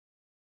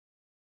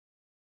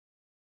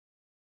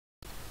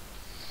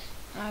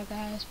Hi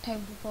guys,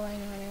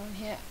 Paperboy91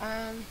 here.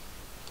 I'm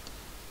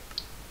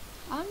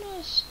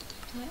just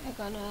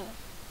gonna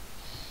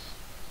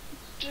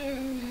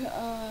do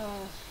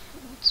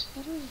what's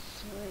better than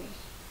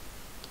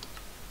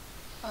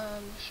 3?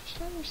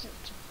 Change it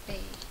to B.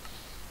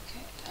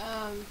 Okay.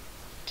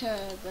 To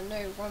the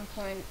new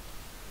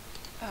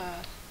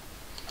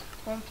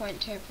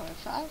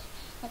 1.2.5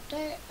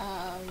 update.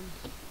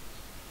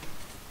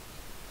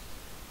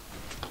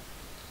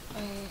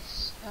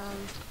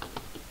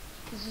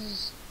 This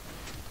is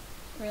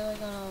really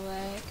gonna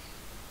lag.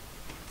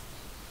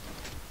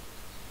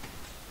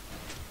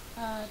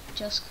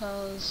 Just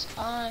cause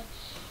I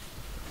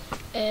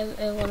am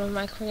in one of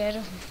my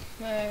creative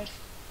mode.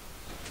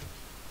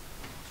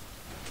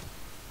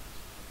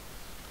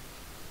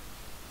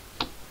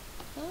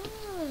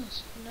 Oh,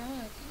 so now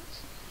I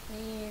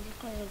need to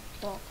create a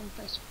block and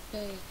press B.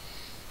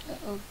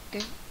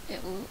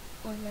 It will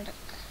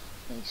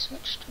automatically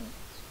switch to it.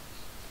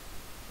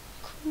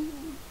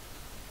 Cool.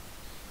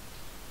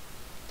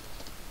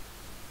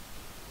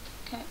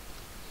 Okay.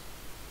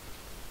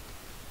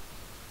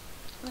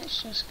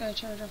 Let's just go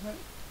to a different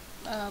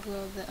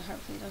world that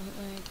hopefully doesn't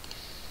lag.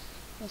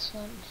 This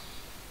one.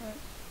 Right.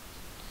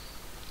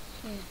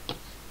 Yeah.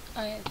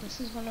 Oh yeah, this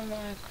is one of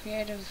my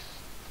creative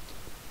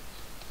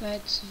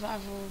mode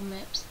survival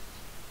maps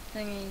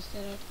thingies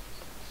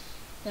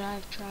that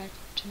I've tried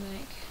to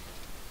make.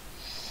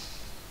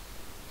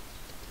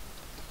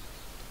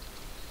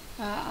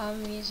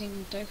 I'm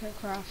using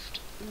DokoCraft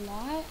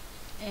Lite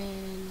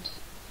and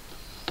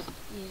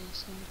yeah,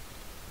 so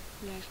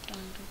left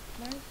under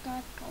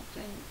God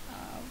open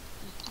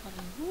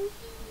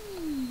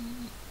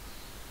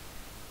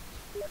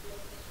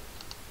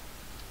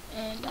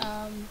and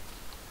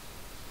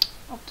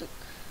optic.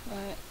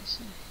 Right,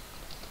 so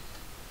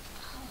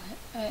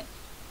I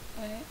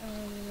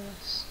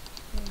this.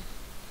 Yeah.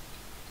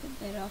 Put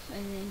that off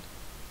and then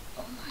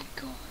oh my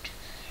god,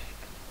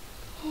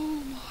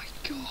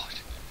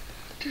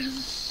 this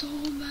is so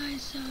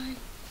amazing.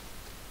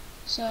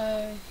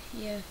 So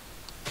yeah,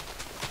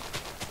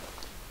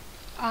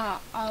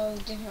 I'll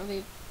definitely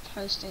be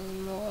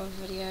posting more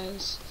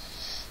videos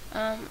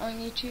on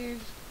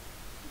YouTube.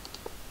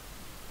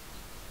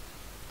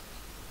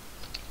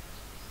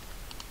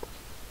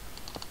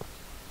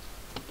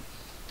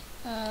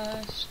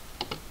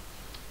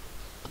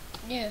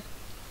 Yeah,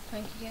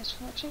 thank you guys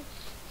for watching.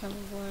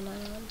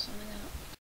 Paperboy91 signing out.